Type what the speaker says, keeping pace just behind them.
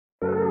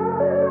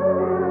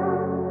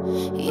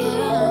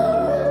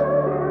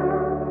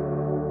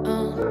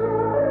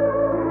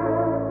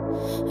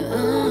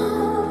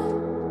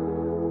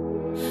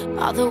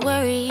all the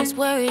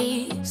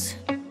worries.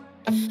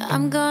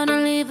 I'm gonna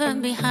leave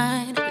them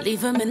behind,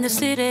 leave them in the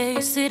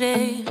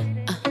city.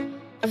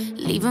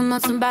 Leave them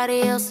on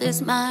somebody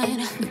else's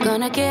mind. We're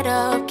gonna get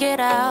up, get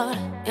out,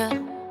 yeah.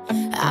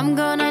 I'm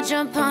gonna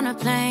jump on a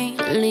plane,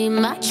 leave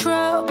my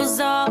troubles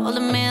all a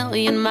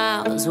million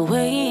miles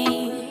away.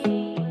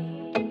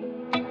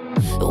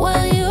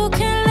 Well, you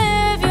can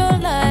live your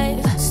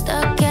life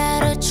stuck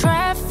at a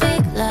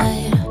traffic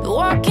light,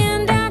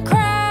 walking down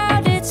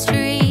crowded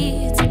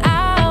streets.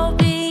 I'll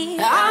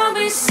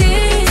be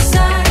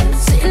seaside,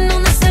 sitting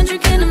on the sand,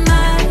 drinking a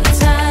Mai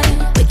Tai,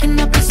 waking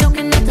up and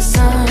soaking up the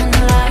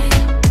sunlight.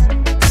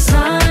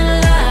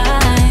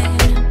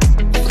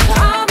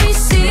 I'll be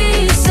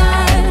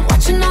seaside,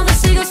 watching all the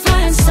seagulls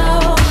flying so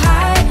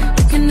high,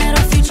 looking at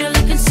our future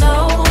looking so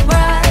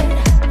bright,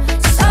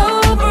 so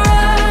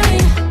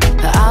bright.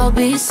 I'll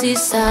be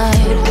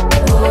seaside.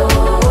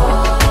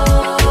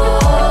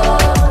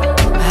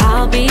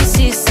 I'll be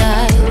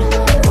seaside.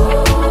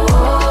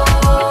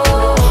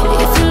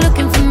 If you're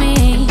looking for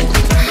me,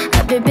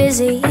 I've been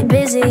busy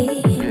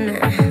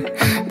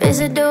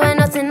doing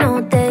nothing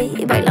all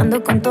day,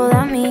 bailando con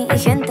toda mi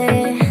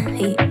gente.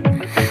 Y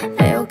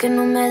veo que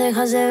no me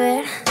dejas de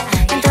ver.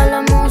 Mientras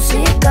la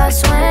música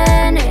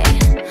suene,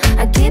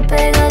 aquí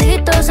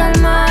pegaditos al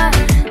mar.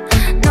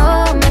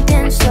 No me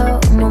pienso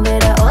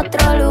mover a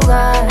otro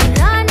lugar.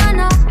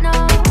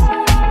 No.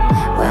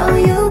 Well,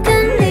 you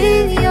can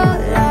live your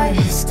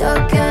life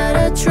stuck at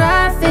a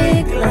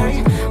traffic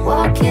light,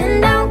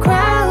 walking down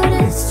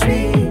crowded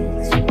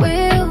streets.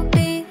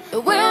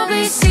 We'll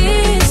be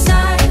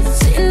seaside,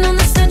 sitting on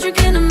the sand,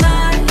 drinking a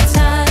Mai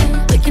Tai,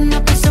 waking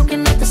up and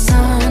soaking up the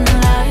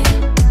sunlight.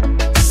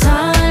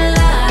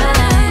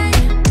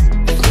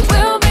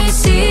 We'll be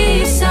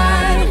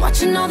seaside,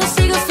 watching all the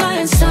seagulls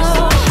flying so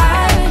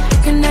high,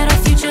 looking at our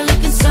future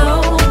looking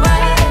so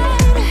bright,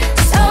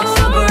 so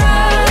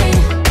bright.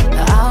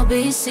 I'll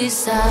be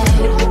seaside.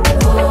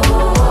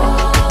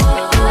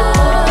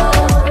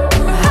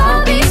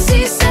 I'll be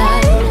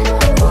seaside.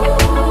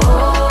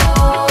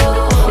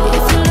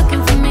 If you're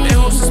looking for me. Me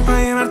usas pa'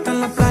 llevarte a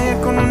la playa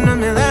con unas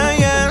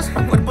medallas.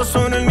 Tu cuerpo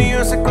sobre el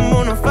mío, sé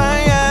cómo no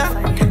falla.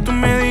 Que tú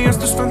me digas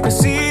tus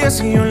fantasías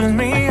y yo las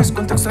mías.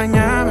 Cuánto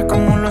extrañaba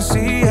cómo lo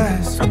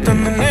hacías.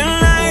 Flotando en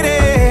el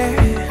aire,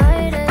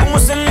 como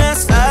hacen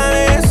las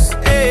aves,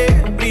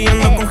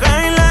 brillando con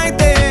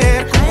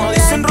highlighter, como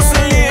dicen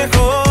Rosalía y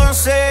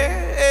José.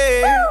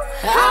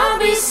 I'll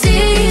be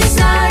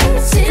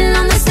seaside, sitting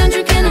on the sand,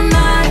 drinking a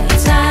Mai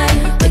Tai,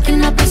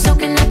 waking up and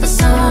soaking up the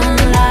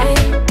sunlight.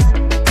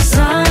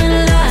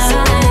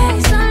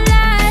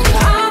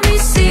 I'll be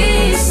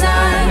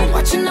seaside,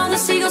 watching all the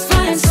seagulls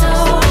flying so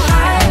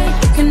high,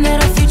 looking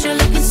at our future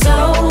looking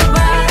so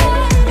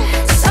bright,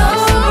 so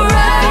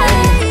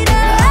bright.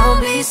 I'll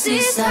be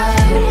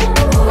seaside.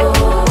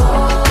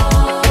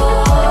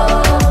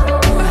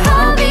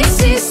 I'll be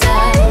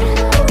seaside.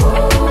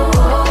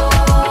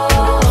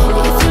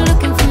 If you're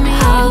looking for me,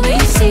 I'll be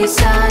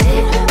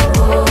seaside.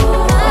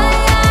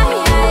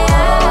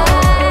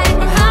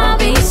 I'll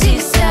be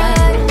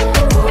seaside.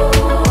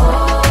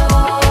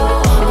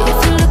 If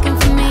you're looking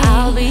for me,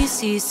 I'll be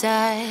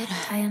seaside.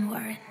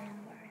 Warren.